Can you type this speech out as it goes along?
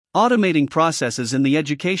Automating processes in the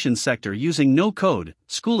education sector using no-code,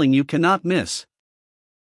 schooling you cannot miss.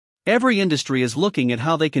 Every industry is looking at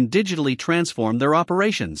how they can digitally transform their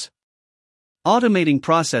operations. Automating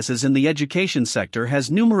processes in the education sector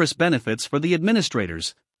has numerous benefits for the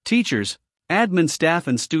administrators, teachers, admin staff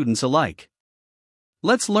and students alike.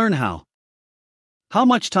 Let's learn how. How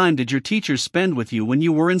much time did your teachers spend with you when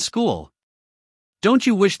you were in school? Don't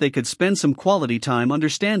you wish they could spend some quality time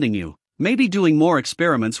understanding you, maybe doing more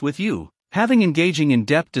experiments with you, having engaging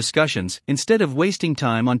in-depth discussions instead of wasting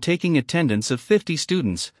time on taking attendance of 50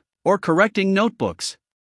 students, or correcting notebooks?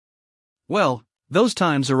 Well, those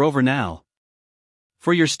times are over now.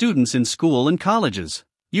 For your students in school and colleges,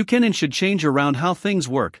 you can and should change around how things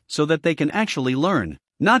work so that they can actually learn,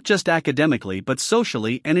 not just academically but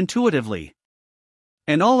socially and intuitively.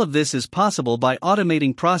 And all of this is possible by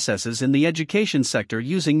automating processes in the education sector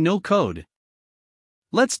using no code.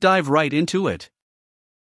 Let's dive right into it.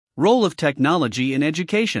 Role of technology in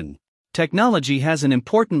education. Technology has an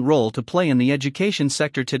important role to play in the education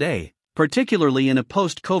sector today, particularly in a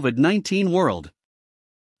post-COVID-19 world.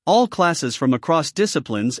 All classes from across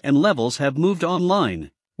disciplines and levels have moved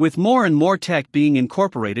online, with more and more tech being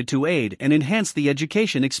incorporated to aid and enhance the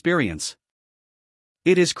education experience.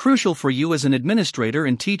 It is crucial for you as an administrator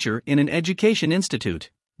and teacher in an education institute,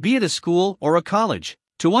 be it a school or a college,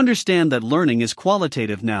 to understand that learning is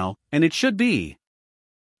qualitative now, and it should be.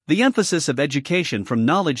 The emphasis of education from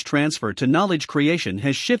knowledge transfer to knowledge creation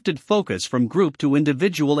has shifted focus from group to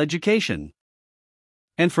individual education.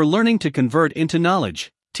 And for learning to convert into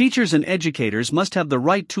knowledge, teachers and educators must have the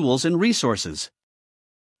right tools and resources.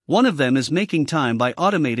 One of them is making time by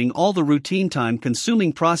automating all the routine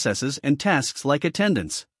time-consuming processes and tasks like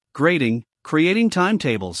attendance, grading, creating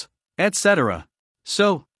timetables, etc.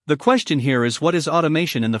 So, the question here is, what is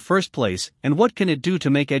automation in the first place, and what can it do to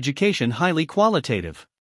make education highly qualitative?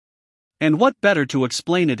 And what better to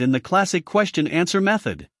explain it in the classic question-answer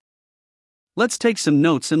method? Let's take some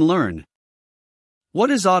notes and learn.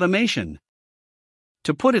 What is automation?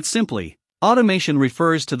 To put it simply, automation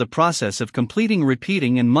refers to the process of completing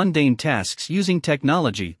repeating and mundane tasks using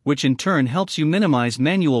technology, which in turn helps you minimize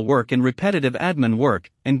manual work and repetitive admin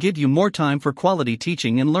work, and give you more time for quality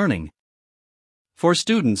teaching and learning. For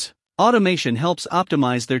students, automation helps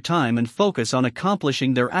optimize their time and focus on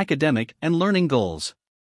accomplishing their academic and learning goals.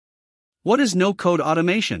 What is no-code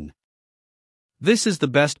automation? This is the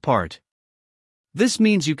best part. This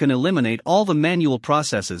means you can eliminate all the manual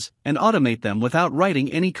processes and automate them without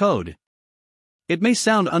writing any code. It may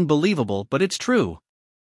sound unbelievable, but it's true.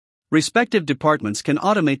 Respective departments can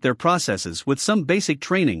automate their processes with some basic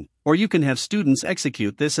training, or you can have students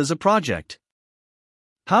execute this as a project.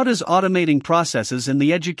 How does automating processes in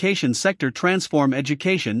the education sector transform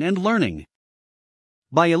education and learning?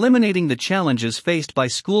 By eliminating the challenges faced by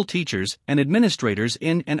school teachers and administrators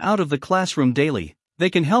in and out of the classroom daily, they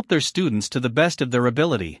can help their students to the best of their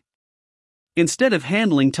ability. Instead of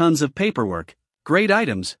handling tons of paperwork, grade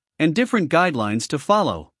items, and different guidelines to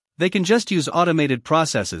follow, they can just use automated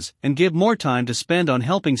processes and give more time to spend on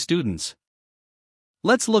helping students.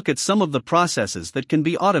 Let's look at some of the processes that can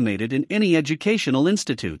be automated in any educational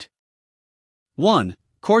institute. 1.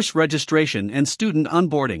 Course registration and student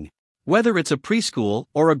onboarding. Whether it's a preschool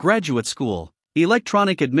or a graduate school,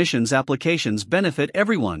 electronic admissions applications benefit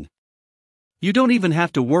everyone. You don't even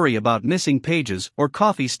have to worry about missing pages or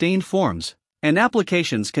coffee-stained forms, and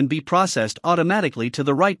applications can be processed automatically to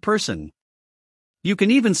the right person. You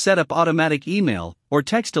can even set up automatic email or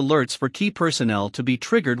text alerts for key personnel to be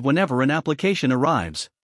triggered whenever an application arrives.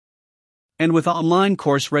 And with online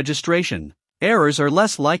course registration, errors are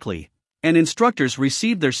less likely, and instructors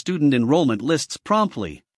receive their student enrollment lists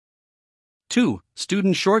promptly. 2.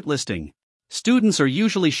 Student shortlisting. Students are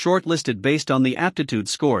usually shortlisted based on the aptitude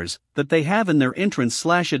scores that they have in their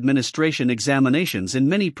entrance/administration examinations in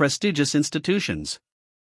many prestigious institutions.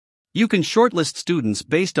 You can shortlist students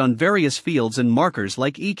based on various fields and markers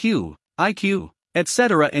like EQ, IQ,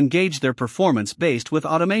 etc. and gauge their performance based with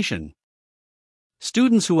automation.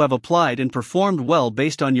 Students who have applied and performed well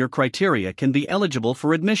based on your criteria can be eligible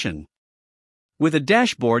for admission. With a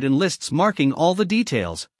dashboard and lists marking all the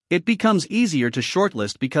details, it becomes easier to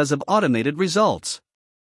shortlist because of automated results.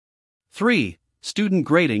 3. Student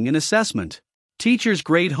grading and assessment. Teachers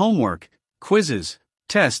grade homework, quizzes,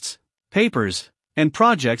 tests, papers, and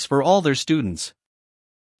projects for all their students.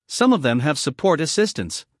 Some of them have support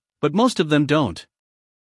assistants, but most of them don't.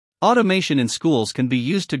 Automation in schools can be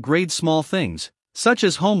used to grade small things, such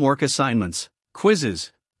as homework assignments,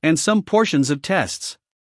 quizzes, and some portions of tests.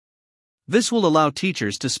 This will allow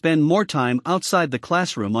teachers to spend more time outside the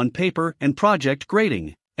classroom on paper and project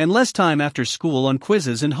grading, and less time after school on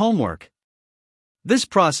quizzes and homework. This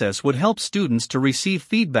process would help students to receive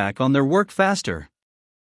feedback on their work faster.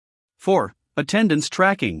 4. Attendance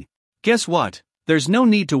tracking. Guess what? There's no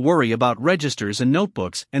need to worry about registers and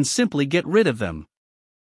notebooks and simply get rid of them.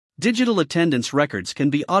 Digital attendance records can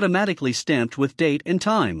be automatically stamped with date and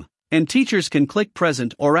time, and teachers can click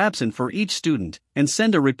present or absent for each student and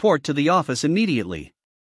send a report to the office immediately.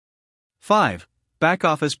 5. Back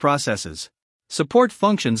office processes. Support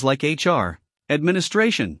functions like HR,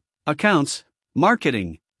 administration, accounts,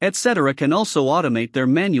 marketing, etc. can also automate their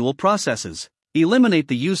manual processes, eliminate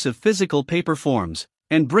the use of physical paper forms,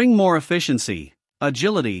 and bring more efficiency,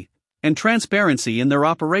 agility, and transparency in their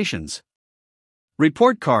operations.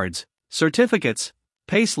 Report cards, certificates,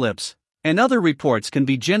 payslips, and other reports can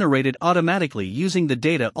be generated automatically using the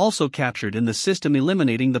data also captured in the system,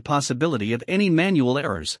 eliminating the possibility of any manual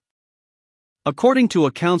errors. According to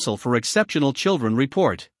a Council for Exceptional Children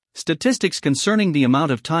report, statistics concerning the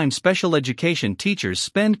amount of time special education teachers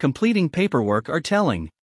spend completing paperwork are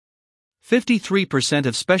telling. 53%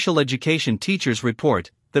 of special education teachers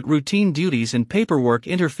report that routine duties and paperwork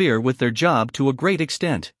interfere with their job to a great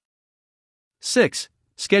extent. 6.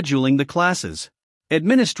 Scheduling the classes.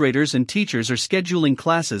 Administrators and teachers are scheduling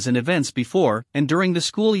classes and events before and during the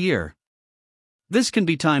school year. This can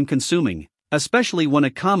be time-consuming, especially when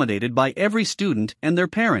accommodated by every student and their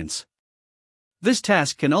parents. This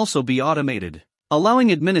task can also be automated,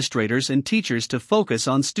 allowing administrators and teachers to focus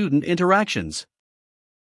on student interactions.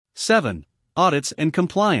 7. Audits and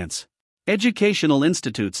compliance. Educational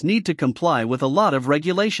institutes need to comply with a lot of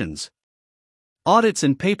regulations. Audits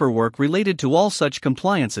and paperwork related to all such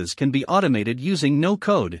compliances can be automated using no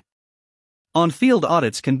code. On-field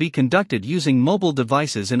audits can be conducted using mobile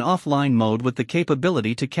devices in offline mode with the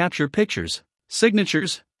capability to capture pictures,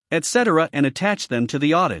 signatures, etc. and attach them to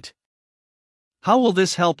the audit. How will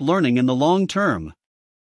this help learning in the long term?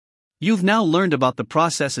 You've now learned about the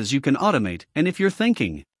processes you can automate, and if you're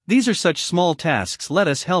thinking, these are such small tasks, let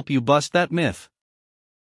us help you bust that myth.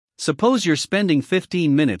 Suppose you're spending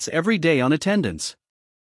 15 minutes every day on attendance.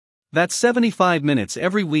 That's 75 minutes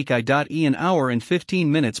every week, i.e. an hour and 15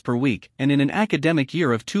 minutes per week, and in an academic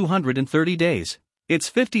year of 230 days, it's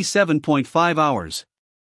 57.5 hours.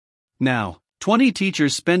 Now, 20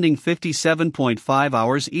 teachers spending 57.5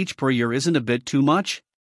 hours each per year isn't a bit too much?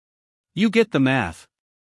 You get the math.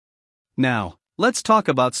 Now, let's talk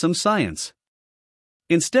about some science.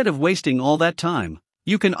 Instead of wasting all that time,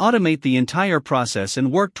 you can automate the entire process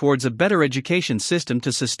and work towards a better education system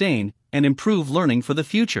to sustain and improve learning for the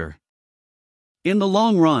future. In the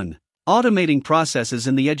long run, automating processes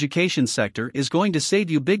in the education sector is going to save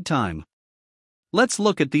you big time. Let's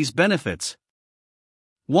look at these benefits.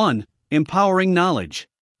 1. Empowering knowledge.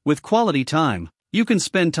 With quality time, you can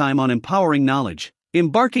spend time on empowering knowledge,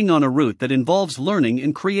 embarking on a route that involves learning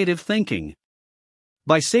and creative thinking.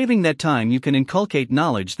 By saving that time, you can inculcate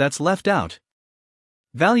knowledge that's left out.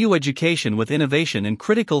 Value education with innovation and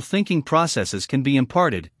critical thinking processes can be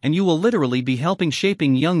imparted, and you will literally be helping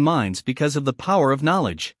shaping young minds because of the power of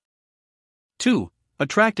knowledge. 2.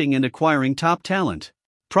 Attracting and acquiring top talent.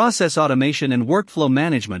 Process automation and workflow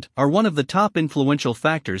management are one of the top influential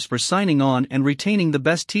factors for signing on and retaining the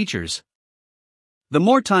best teachers. The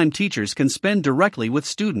more time teachers can spend directly with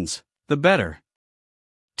students, the better.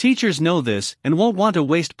 Teachers know this and won't want to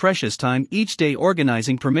waste precious time each day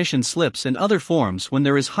organizing permission slips and other forms when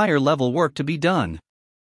there is higher level work to be done.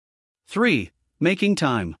 3. Making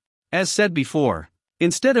time. As said before,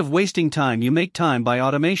 instead of wasting time, you make time by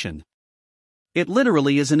automation. It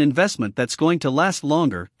literally is an investment that's going to last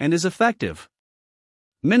longer and is effective.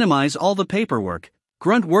 Minimize all the paperwork,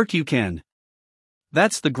 grunt work you can.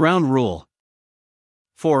 That's the ground rule.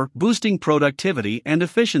 4. Boosting productivity and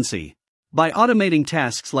efficiency. By automating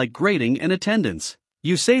tasks like grading and attendance,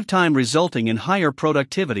 you save time, resulting in higher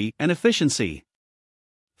productivity and efficiency.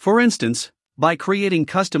 For instance, by creating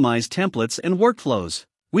customized templates and workflows,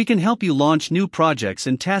 we can help you launch new projects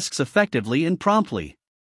and tasks effectively and promptly.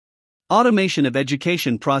 Automation of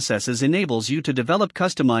education processes enables you to develop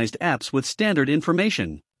customized apps with standard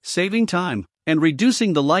information, saving time and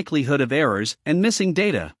reducing the likelihood of errors and missing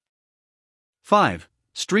data. 5.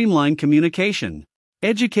 Streamline communication.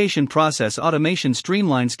 Education process automation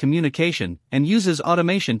streamlines communication and uses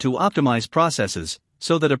automation to optimize processes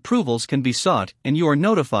so that approvals can be sought and you are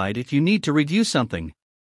notified if you need to review something.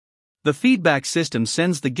 The feedback system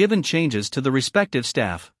sends the given changes to the respective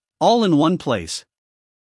staff, all in one place.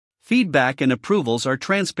 Feedback and approvals are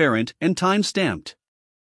transparent and time-stamped.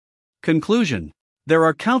 Conclusion. There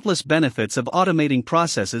are countless benefits of automating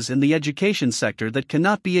processes in the education sector that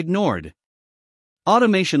cannot be ignored.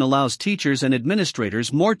 Automation allows teachers and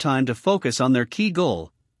administrators more time to focus on their key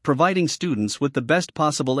goal, providing students with the best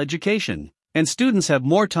possible education, and students have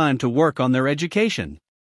more time to work on their education.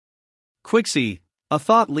 Quixy, a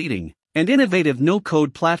thought-leading and innovative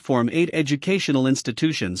no-code platform, aids educational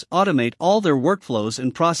institutions automate all their workflows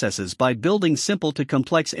and processes by building simple to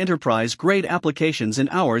complex enterprise-grade applications in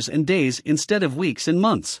hours and days instead of weeks and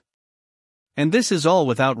months. And this is all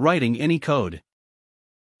without writing any code.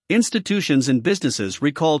 Institutions and businesses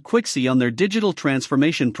recall Quixy on their digital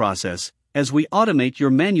transformation process, as we automate your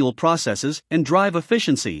manual processes and drive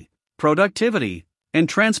efficiency, productivity, and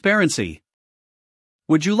transparency.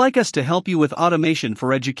 Would you like us to help you with automation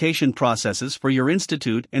for education processes for your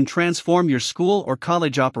institute and transform your school or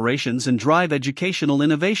college operations and drive educational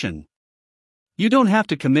innovation? You don't have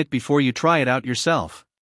to commit before you try it out yourself.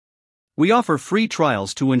 We offer free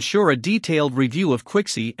trials to ensure a detailed review of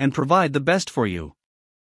Quixy and provide the best for you.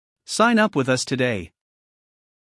 Sign up with us today.